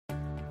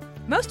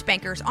Most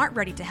bankers aren't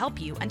ready to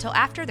help you until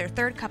after their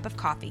third cup of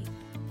coffee.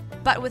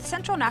 But with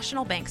Central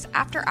National Bank's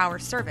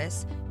after-hours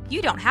service,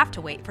 you don't have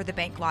to wait for the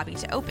bank lobby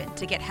to open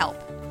to get help.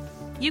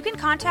 You can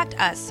contact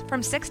us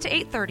from 6 to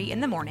 8:30 in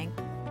the morning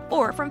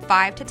or from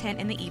 5 to 10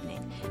 in the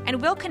evening,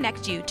 and we'll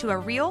connect you to a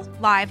real,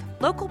 live,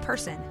 local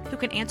person who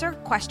can answer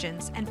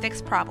questions and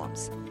fix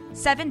problems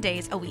 7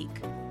 days a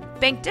week.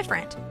 Bank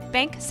different.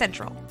 Bank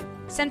Central.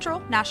 Central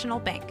National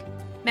Bank.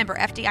 Member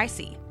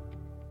FDIC.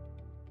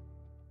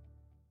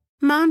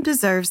 Mom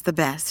deserves the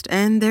best,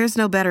 and there's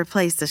no better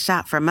place to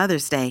shop for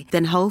Mother's Day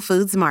than Whole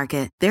Foods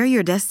Market. They're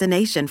your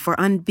destination for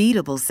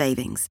unbeatable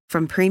savings,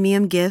 from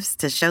premium gifts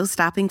to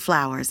show-stopping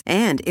flowers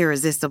and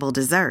irresistible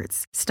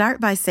desserts. Start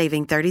by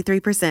saving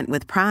 33%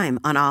 with Prime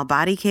on all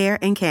body care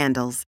and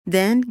candles.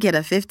 Then get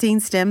a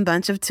 15-stem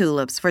bunch of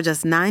tulips for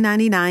just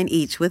 $9.99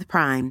 each with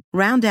Prime.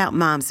 Round out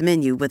Mom's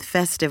menu with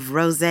festive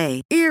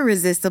rosé,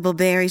 irresistible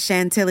berry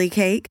chantilly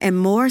cake, and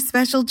more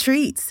special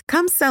treats.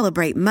 Come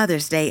celebrate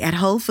Mother's Day at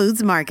Whole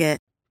Foods Market.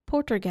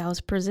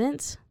 Poltergals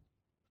presents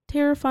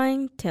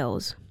Terrifying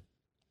Tales.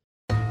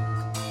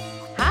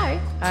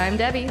 Hi, I'm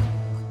Debbie.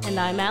 And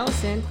I'm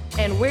Allison.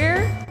 And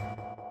we're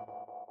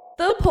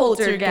the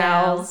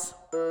Poltergals.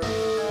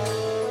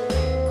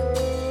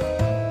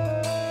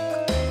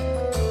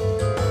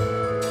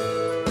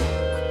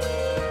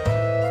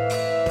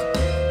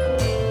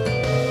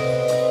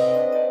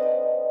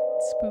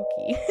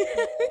 Spooky.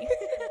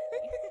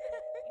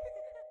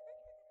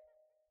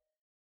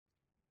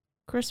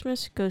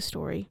 Christmas Ghost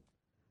Story.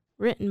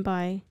 Written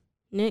by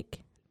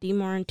Nick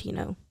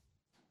DiMartino.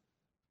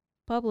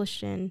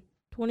 Published in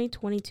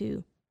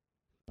 2022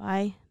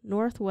 by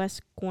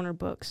Northwest Corner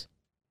Books.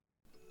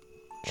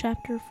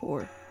 Chapter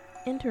 4.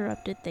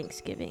 Interrupted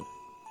Thanksgiving.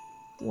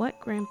 What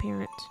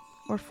Grandparents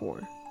Are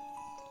For.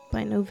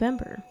 By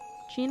November,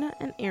 Gina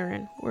and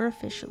Aaron were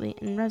officially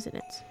in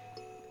residence,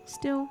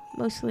 still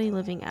mostly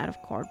living out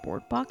of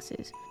cardboard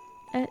boxes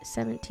at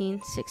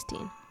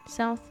 1716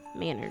 South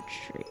Maynard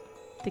Street.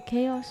 The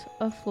chaos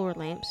of floor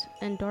lamps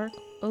and dark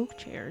oak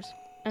chairs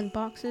and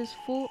boxes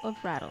full of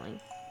rattling,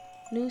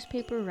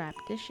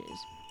 newspaper-wrapped dishes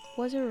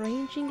was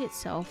arranging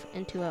itself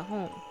into a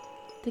home.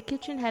 The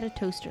kitchen had a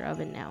toaster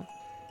oven now.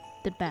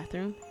 The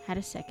bathroom had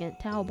a second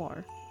towel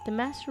bar. The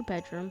master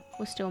bedroom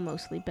was still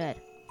mostly bed,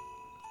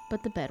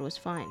 but the bed was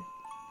fine.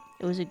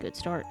 It was a good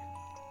start.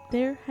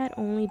 There had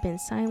only been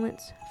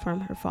silence from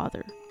her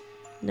father.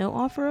 No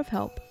offer of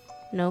help,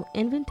 no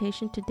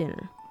invitation to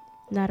dinner.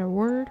 Not a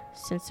word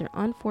since their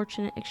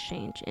unfortunate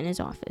exchange in his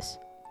office.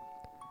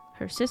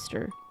 Her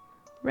sister,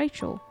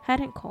 Rachel,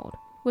 hadn't called,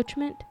 which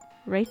meant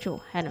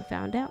Rachel hadn't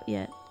found out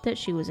yet that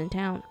she was in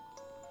town.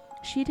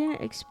 She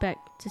didn't expect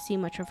to see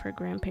much of her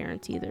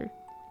grandparents either,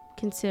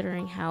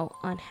 considering how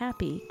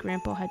unhappy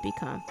Grandpa had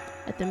become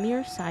at the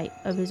mere sight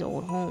of his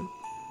old home.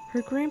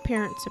 Her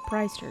grandparents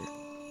surprised her.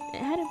 It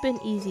hadn't been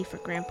easy for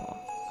Grandpa.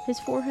 His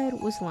forehead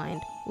was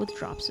lined with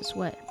drops of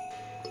sweat.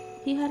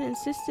 He had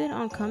insisted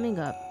on coming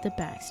up the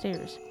back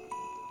stairs.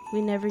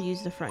 "We never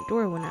used the front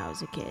door when I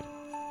was a kid,"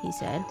 he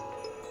said.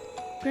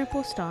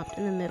 Grandpa stopped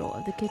in the middle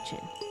of the kitchen,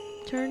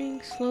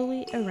 turning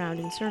slowly around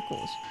in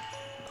circles,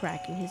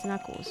 cracking his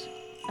knuckles,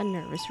 a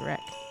nervous wreck.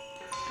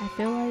 "I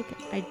feel like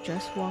I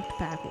just walked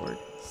backward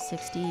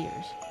 60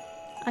 years.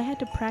 I had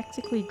to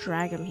practically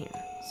drag him here,"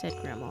 said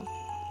Grandma.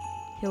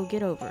 "He'll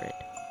get over it."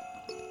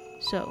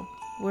 "So,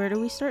 where do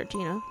we start,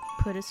 Gina?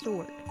 Put us to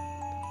work."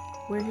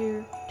 "We're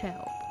here to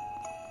help."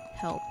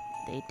 Help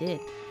they did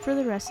for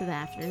the rest of the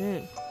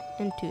afternoon,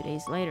 and 2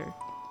 days later,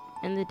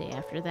 and the day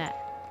after that,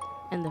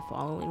 and the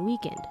following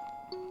weekend.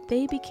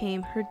 They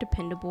became her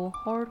dependable,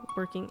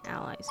 hard-working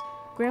allies.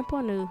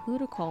 Grandpa knew who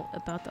to call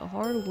about the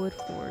hardwood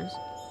floors,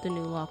 the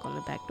new lock on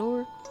the back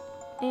door,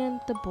 and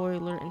the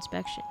boiler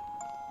inspection.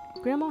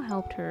 Grandma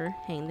helped her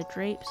hang the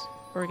drapes,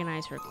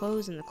 organize her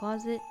clothes in the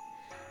closet,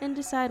 and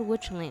decide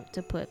which lamp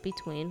to put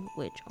between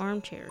which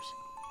armchairs.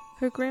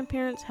 Her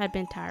grandparents had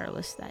been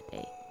tireless that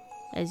day,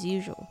 as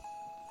usual.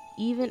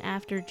 Even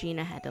after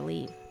Gina had to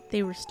leave,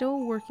 they were still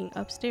working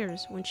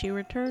upstairs when she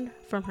returned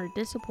from her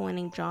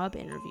disappointing job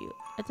interview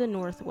at the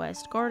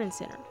Northwest Garden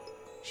Center.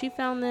 She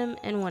found them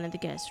in one of the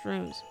guest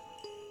rooms.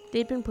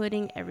 They'd been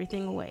putting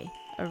everything away,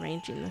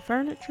 arranging the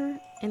furniture,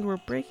 and were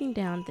breaking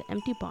down the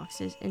empty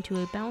boxes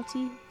into a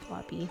bouncy,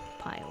 floppy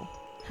pile.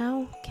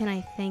 "How can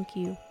I thank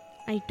you?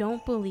 I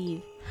don't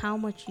believe how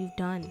much you've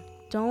done.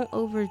 Don't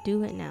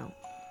overdo it now.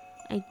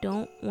 I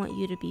don't want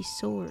you to be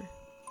sore."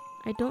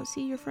 "I don't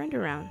see your friend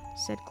around,"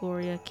 said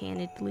Gloria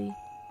candidly.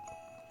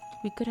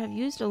 "We could have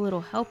used a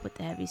little help with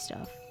the heavy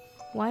stuff.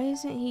 Why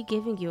isn't he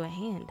giving you a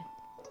hand?"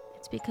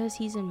 "It's because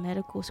he's in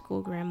medical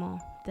school, Grandma.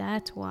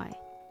 That's why.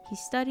 He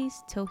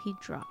studies till he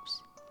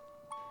drops.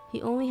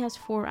 He only has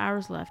 4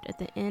 hours left at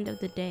the end of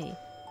the day,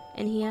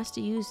 and he has to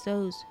use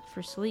those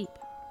for sleep."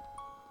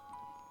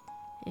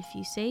 "If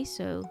you say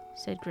so,"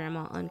 said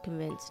Grandma,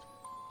 unconvinced.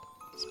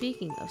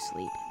 "Speaking of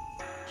sleep,"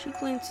 she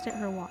glanced at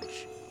her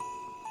watch.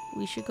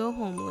 "We should go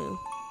home, Lou,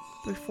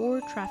 before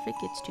traffic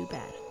gets too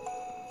bad."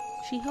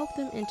 She helped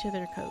them into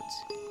their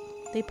coats.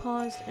 They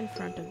paused in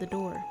front of the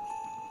door.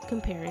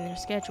 comparing their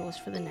schedules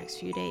for the next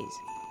few days,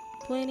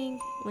 planning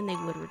when they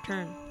would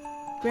return.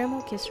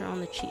 Grandma kissed her on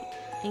the cheek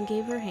and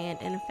gave her hand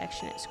an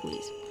affectionate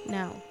squeeze.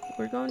 "Now,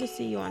 we're going to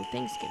see you on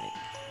Thanksgiving,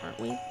 aren't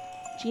we?"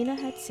 Gina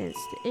had sensed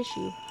the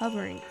issue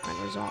hovering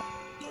unresolved.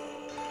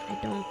 "I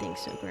don't think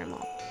so, Grandma."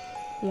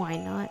 "Why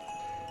not?"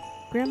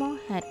 Grandma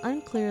had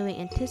unclearly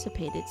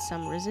anticipated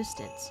some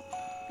resistance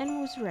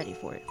and was ready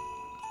for it.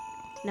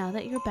 "Now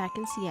that you're back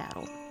in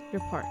Seattle,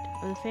 you're part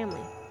of the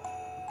family.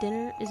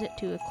 Dinner is at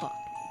 2 o'clock,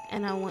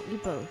 and I want you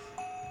both."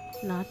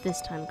 "Not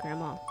this time,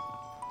 Grandma.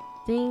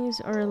 Things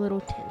are a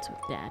little tense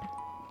with Dad."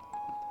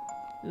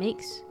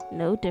 "Makes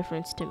no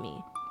difference to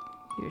me.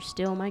 You're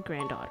still my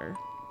granddaughter.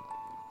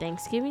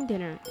 Thanksgiving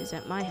dinner is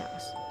at my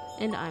house,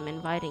 and I'm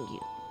inviting you.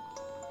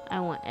 I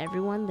want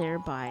everyone there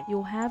by."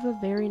 "You'll have a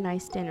very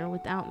nice dinner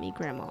without me,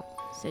 Grandma,"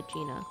 said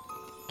Gina.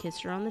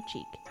 Kissed her on the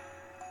cheek.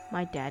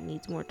 "My dad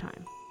needs more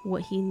time."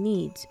 "What he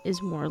needs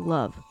is more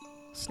love,"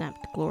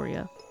 snapped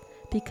Gloria,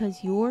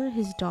 "because you're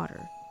his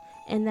daughter,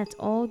 and that's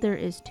all there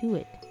is to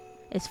it.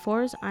 As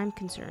far as I'm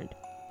concerned,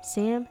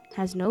 Sam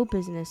has no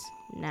business."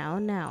 Now,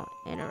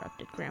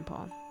 interrupted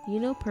Grandpa. "You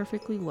know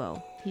perfectly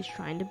well he's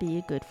trying to be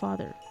a good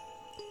father.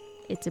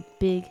 It's a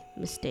big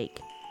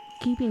mistake.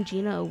 Keeping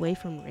Gina away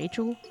from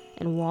Rachel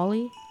and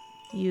Wally.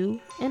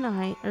 You and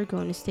I are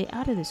going to stay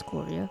out of this,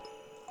 Gloria."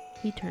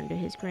 He turned to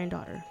his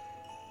granddaughter.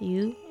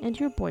 "You and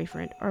your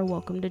boyfriend are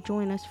welcome to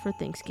join us for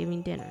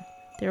Thanksgiving dinner.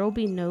 There will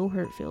be no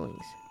hurt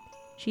feelings."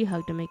 She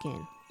hugged him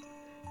again.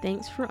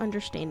 "Thanks for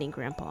understanding,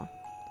 Grandpa.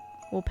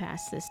 We'll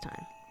pass this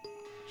time."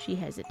 She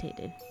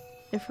hesitated.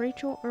 "If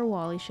Rachel or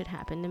Wally should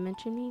happen to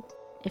mention me."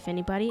 "If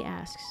anybody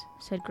asks,"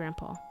 said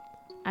Grandpa,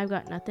 "I've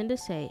got nothing to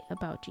say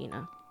about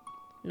Gina.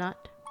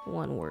 Not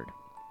one word."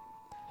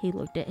 He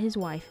looked at his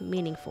wife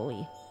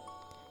meaningfully.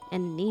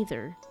 "And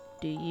neither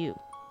do you."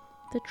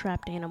 The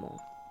trapped animal.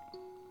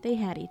 They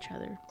had each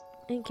other.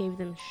 It gave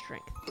them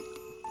strength.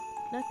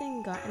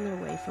 Nothing got in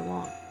their way for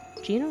long.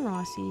 Gina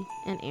Rossi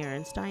and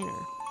Aaron Steiner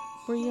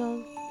were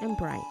young and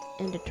bright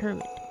and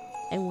determined,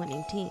 a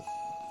winning team.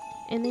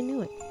 And they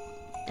knew it.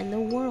 And the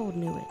world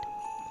knew it.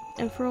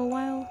 And for a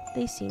while,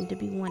 they seemed to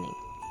be winning.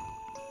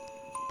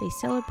 They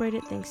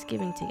celebrated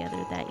Thanksgiving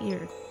together that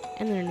year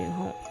in their new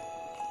home.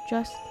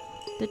 Just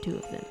the two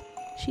of them.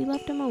 She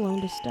left him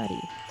alone to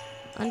study,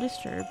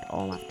 undisturbed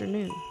all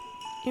afternoon.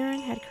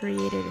 Aaron had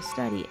created a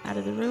study out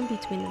of the room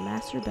between the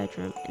master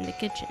bedroom and the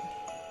kitchen.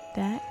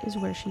 That is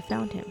where she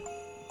found him,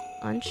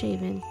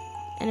 unshaven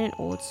and an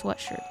old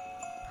sweatshirt,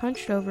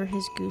 hunched over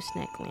his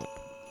gooseneck lamp,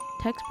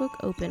 textbook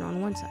open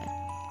on one side,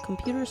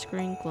 computer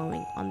screen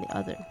glowing on the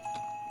other.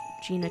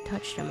 Gina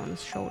touched him on the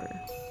shoulder.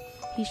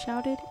 He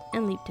shouted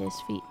and leaped to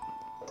his feet.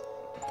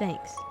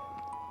 "Thanks,"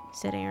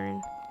 said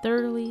Aaron,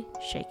 thoroughly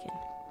shaken.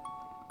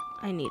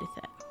 "I needed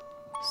that."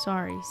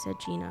 "Sorry," said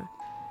Gina.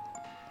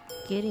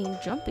 "Getting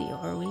jumpy,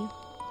 are we?"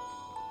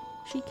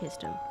 She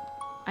kissed him.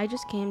 "I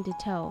just came to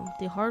tell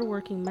the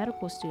hard-working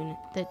medical student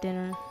that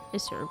dinner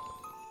is served."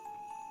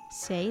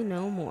 "Say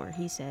no more,"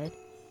 he said.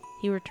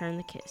 He returned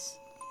the kiss.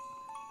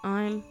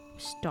 "I'm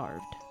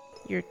starved.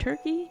 Your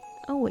turkey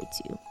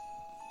awaits you."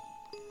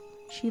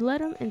 She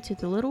led him into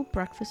the little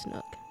breakfast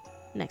nook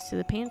next to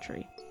the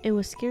pantry. It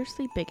was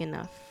scarcely big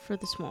enough for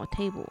the small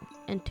table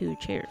and 2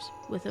 chairs,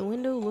 with a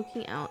window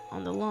looking out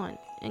on the lawn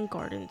and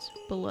gardens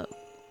below.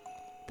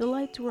 The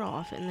lights were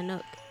off in the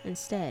nook.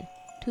 Instead,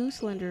 2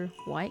 slender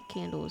white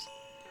candles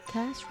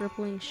cast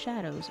rippling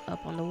shadows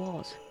up on the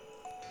walls.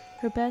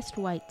 Her best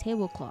white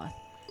tablecloth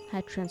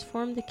had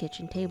transformed the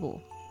kitchen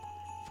table.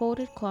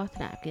 Folded cloth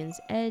napkins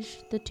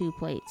edged the 2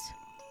 plates.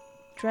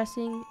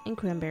 Dressing and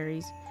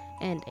cranberries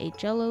and a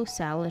Jell-O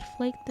salad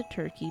flaked the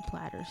turkey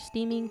platter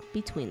steaming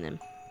between them.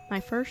 "My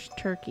first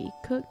turkey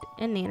cooked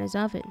in Nana's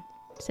oven,"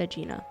 said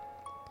Gina.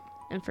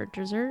 "And for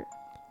dessert,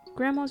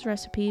 Grandma's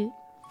recipe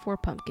for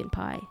pumpkin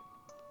pie."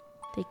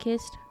 They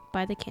kissed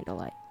by the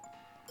candlelight.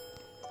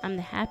 "I'm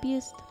the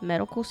happiest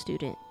medical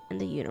student in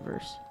the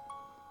universe."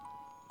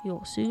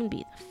 "You'll soon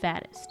be the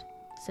fattest,"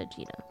 said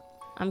Gina.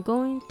 "I'm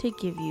going to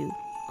give you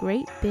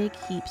great big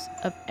heaps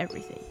of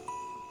everything,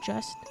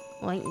 just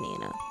like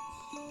Nana.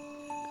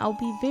 I'll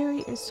be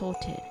very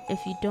insulted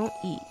if you don't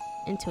eat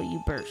until you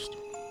burst."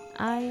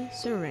 "I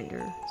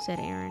surrender," said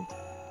Aaron.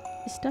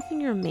 "Is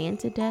stuffing your man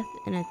to death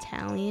an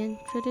Italian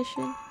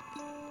tradition?"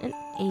 "An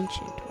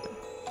ancient one.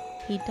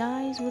 He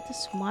dies with a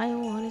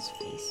smile on his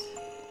face."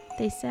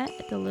 They sat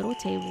at the little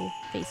table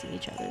facing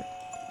each other.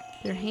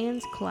 Their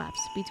hands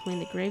collapsed between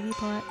the gravy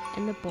pot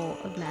and the bowl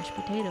of mashed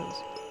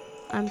potatoes.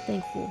 "I'm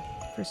thankful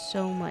for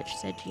so much,"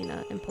 said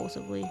Gina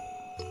impulsively.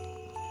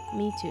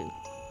 "Me too,"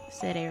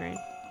 said Aaron.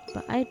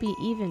 "But I'd be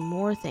even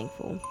more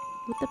thankful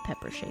with the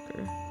pepper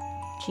shaker."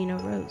 Gina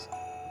rose.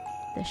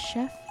 "The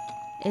chef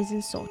is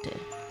insulted,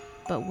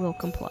 but will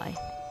comply."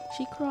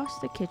 She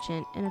crossed the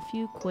kitchen in a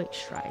few quick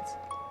strides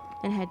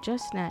and had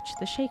just snatched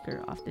the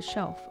shaker off the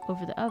shelf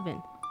over the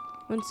oven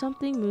when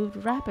something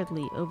moved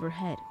rapidly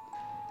overhead.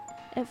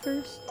 At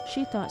first,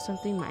 she thought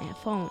something might have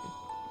fallen.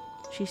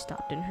 She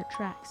stopped in her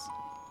tracks,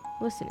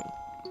 listening.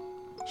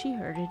 She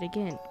heard it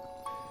again.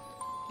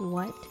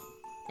 "What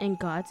in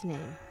God's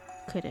name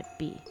could it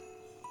be?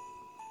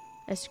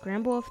 A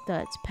scramble of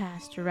thuds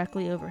passed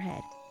directly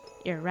overhead,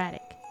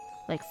 erratic,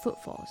 like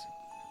footfalls,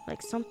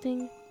 like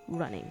something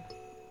running.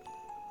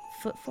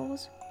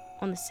 Footfalls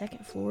on the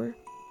second floor?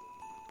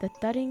 The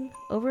thudding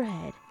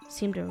overhead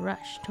seemed to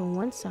rush to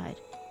one side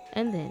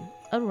and then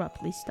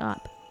abruptly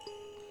stop.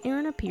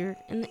 Aaron appeared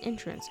in the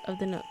entrance of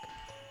the nook.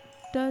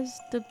 Does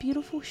the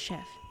beautiful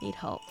chef need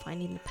help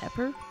finding the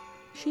pepper?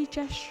 She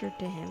gestured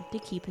to him to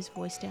keep his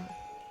voice down.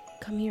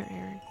 Come here,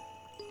 Aaron.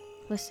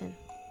 Listen.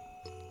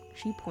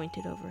 She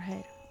pointed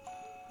overhead.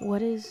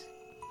 What is?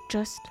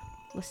 Just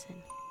listen.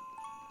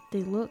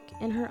 The look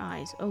in her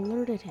eyes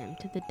alerted him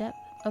to the depth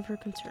of her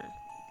concern.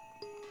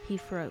 He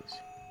froze.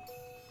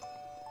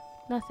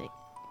 Nothing.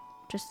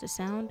 Just the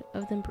sound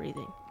of them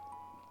breathing.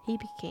 He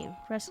became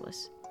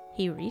restless.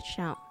 He reached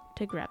out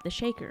to grab the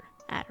shaker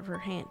out of her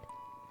hand,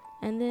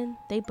 and then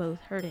they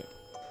both heard it.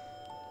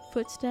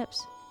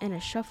 Footsteps and a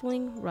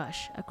shuffling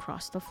rush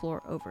across the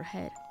floor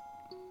overhead.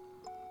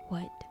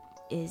 What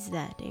is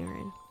that,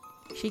 Aaron?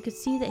 She could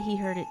see that he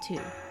heard it too.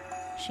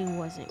 She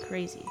wasn't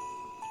crazy.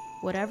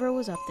 Whatever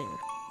was up there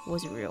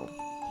was real.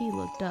 He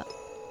looked up,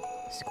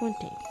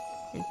 squinting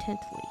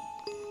intently,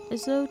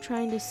 as though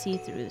trying to see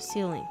through the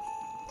ceiling.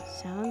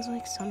 Sounds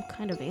like some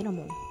kind of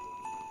animal.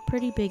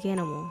 Pretty big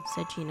animal,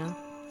 said Gina,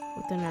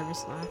 with a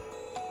nervous laugh.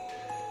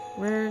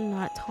 We're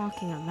not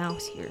talking a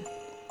mouse here.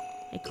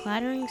 A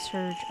clattering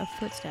surge of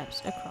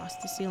footsteps across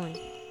the ceiling.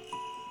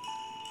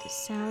 It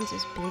sounds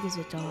as big as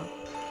a dog.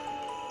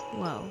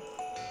 Well,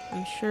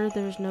 I'm sure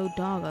there's no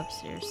dog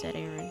upstairs, said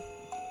Aaron.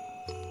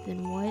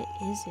 Then what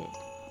is it?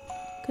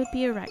 Could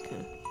be a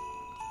raccoon.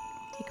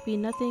 It could be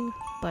nothing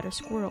but a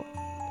squirrel,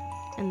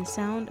 and the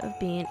sound of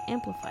being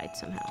amplified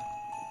somehow.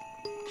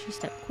 She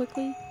stepped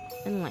quickly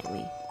and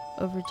lightly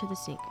over to the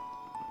sink.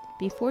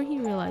 Before he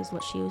realized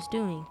what she was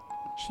doing,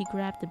 she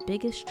grabbed the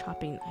biggest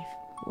chopping knife.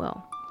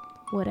 Well,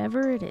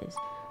 whatever it is,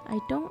 I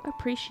don't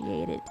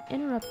appreciate it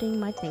interrupting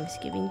my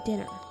Thanksgiving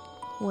dinner.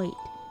 Wait,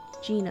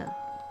 Gina,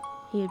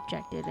 he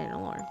objected in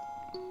alarm.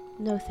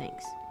 No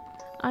thanks.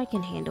 I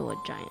can handle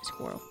a giant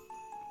squirrel.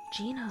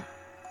 Gina.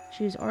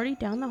 She was already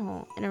down the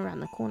hall and around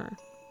the corner,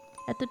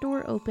 at the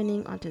door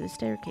opening onto the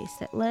staircase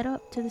that led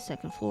up to the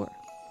second floor.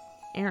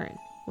 Aaron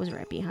was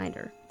right behind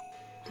her.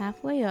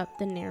 Halfway up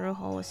the narrow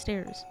hall of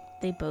stairs,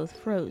 they both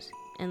froze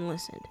and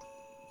listened.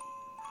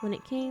 When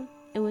it came,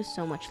 it was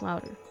so much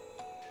louder.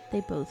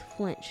 They both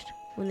flinched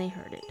when they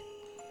heard it.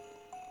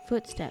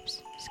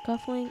 Footsteps,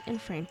 scuffling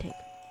and frantic,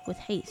 with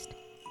haste,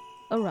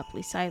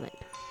 abruptly silent.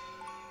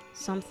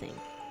 Something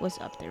was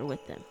up there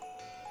with them.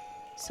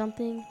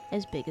 Something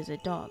as big as a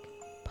dog,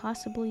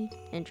 possibly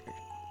injured,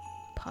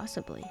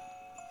 possibly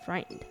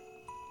frightened,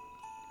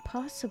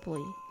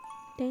 possibly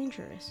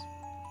dangerous.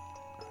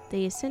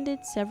 They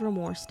ascended several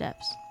more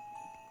steps,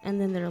 and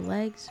then their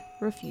legs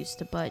refused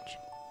to budge.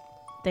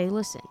 They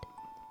listened,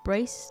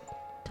 braced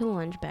to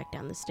lunge back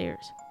down the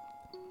stairs.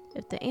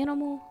 If the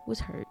animal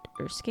was hurt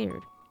or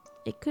scared,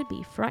 it could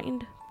be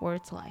frightened for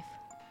its life.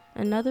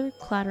 Another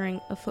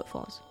clattering of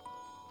footfalls.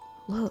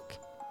 Look,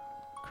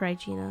 cried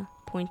Gina,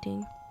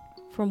 pointing.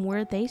 From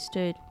where they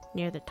stood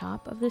near the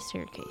top of the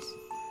staircase,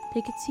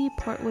 they could see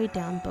partway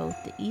down both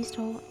the east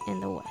hall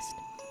and the west.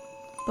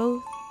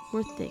 Both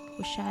were thick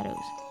with shadows.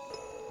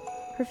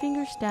 Her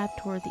fingers stabbed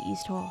toward the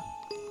east hall.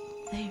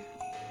 There.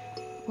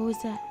 What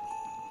was that?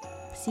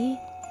 See?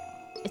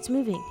 It's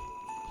moving.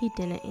 He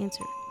didn't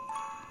answer.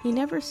 He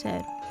never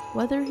said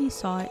whether he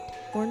saw it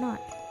or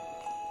not.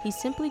 He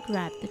simply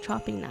grabbed the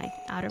chopping knife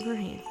out of her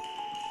hand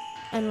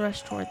and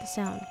rushed toward the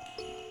sound.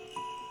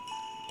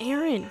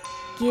 Aaron,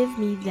 give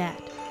me that.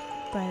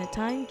 By the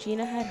time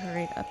Gina had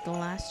hurried up the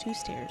last two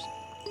stairs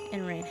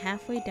and ran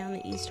halfway down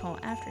the east hall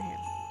after him,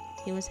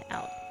 he was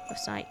out of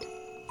sight.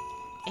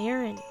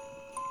 Aaron!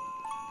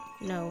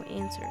 No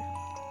answer.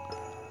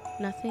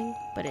 Nothing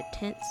but a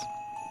tense,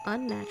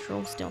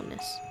 unnatural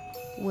stillness.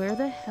 Where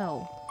the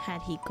hell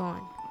had he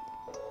gone?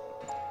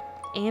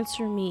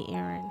 Answer me,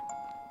 Aaron.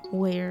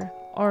 Where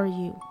are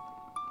you?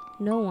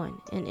 No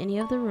one in any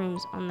of the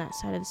rooms on that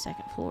side of the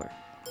second floor.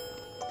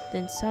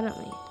 Then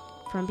suddenly,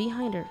 from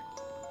behind her,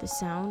 the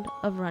sound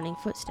of running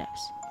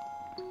footsteps.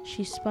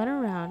 She spun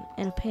around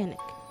in a panic,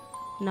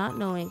 not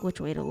knowing which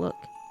way to look,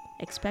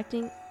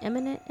 expecting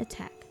imminent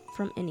attack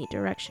from any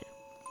direction.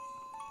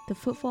 The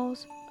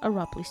footfalls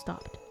abruptly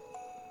stopped.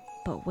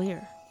 But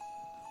where?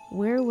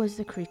 Where was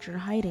the creature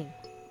hiding?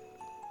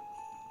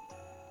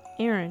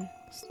 Aaron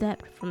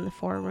stepped from the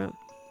far room.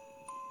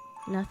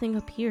 Nothing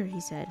up here, he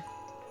said.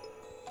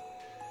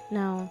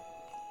 Now,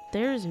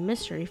 there is a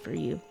mystery for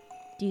you.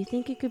 Do you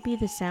think it could be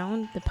the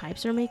sound the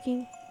pipes are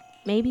making?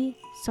 Maybe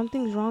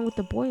something's wrong with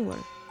the boiler.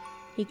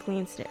 He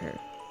glanced at her,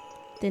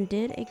 then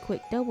did a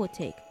quick double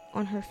take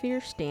on her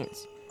fierce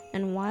stance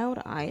and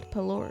wild-eyed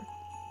pallor.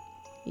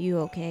 You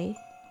okay?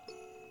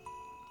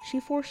 She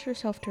forced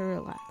herself to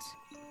relax.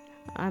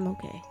 I'm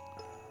okay.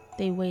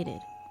 They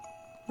waited,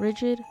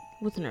 rigid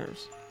with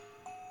nerves,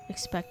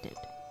 expectant.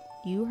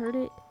 You heard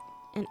it,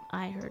 and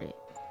I heard it,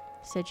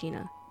 said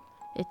Gina.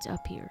 It's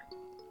up here.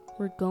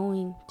 We're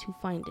going to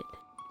find it.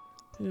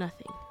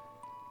 nothing.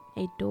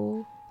 A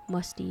dull,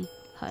 musty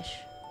hush.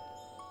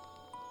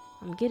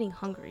 "I'm getting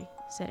hungry,"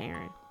 said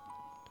Aaron.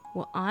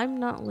 "Well, I'm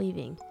not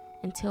leaving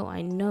until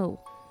I know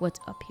what's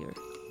up here."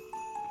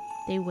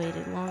 They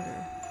waited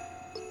longer.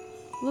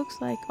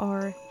 Looks like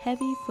our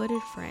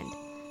heavy-footed friend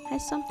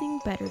has something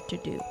better to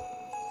do.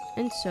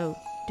 And so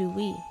do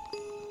we.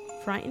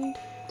 Frightened,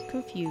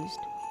 confused,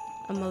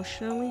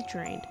 emotionally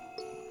drained,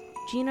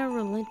 Gina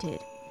relented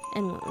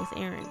and went with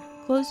Aaron,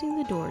 closing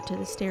the door to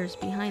the stairs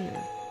behind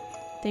them.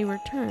 They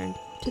returned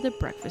to the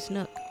breakfast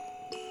nook.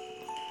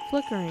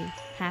 Flickering,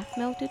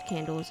 half-melted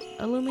candles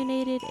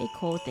illuminated a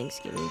cold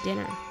Thanksgiving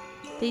dinner.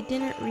 They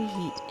didn't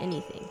reheat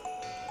anything.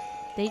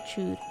 They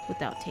chewed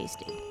without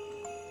tasting.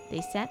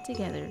 They sat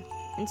together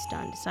in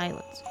stunned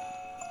silence.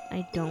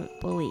 I don't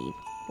believe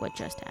what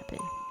just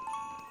happened.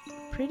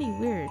 Pretty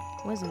weird,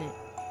 wasn't it?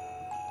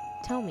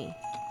 "Tell me,"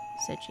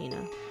 said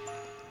Gina.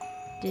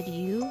 "Did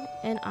you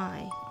and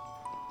I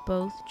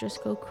both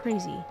just go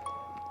crazy,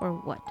 or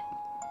what?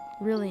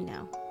 Really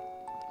now?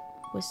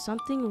 Was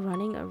something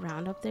running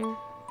around up there?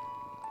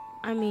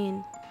 I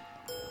mean,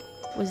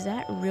 was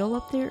that real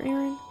up there,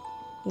 Aaron?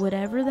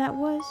 Whatever that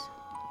was,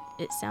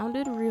 it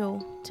sounded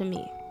real to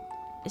me.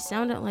 It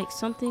sounded like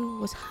something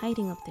was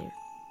hiding up there.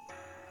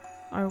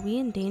 Are we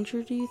in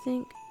danger, do you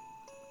think?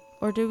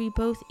 Or do we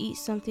both eat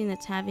something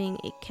that's having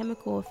a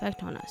chemical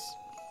effect on us?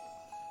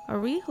 Are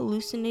we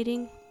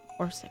hallucinating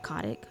or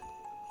psychotic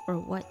or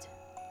what?"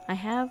 "I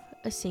have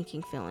a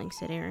sinking feeling,"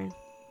 said Aaron.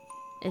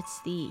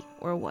 "It's the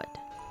or what."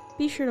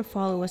 Be sure to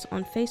follow us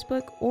on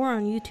Facebook or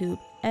on YouTube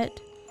at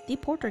The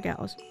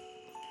Poltergals,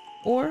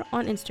 or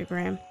on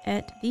Instagram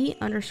at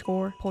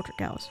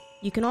 @the_Poltergals.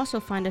 You can also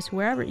find us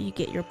wherever you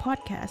get your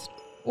podcast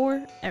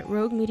or at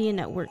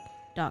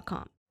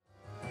roguemedianetwork.com.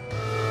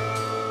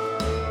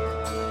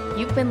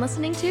 You've been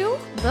listening to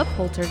The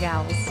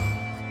Poltergals,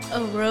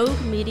 A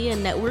Rogue Media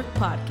Network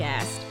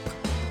podcast.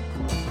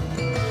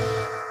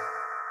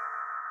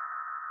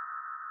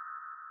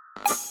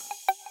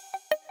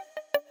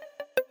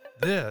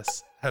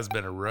 This has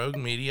been a Rogue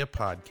Media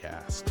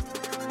podcast.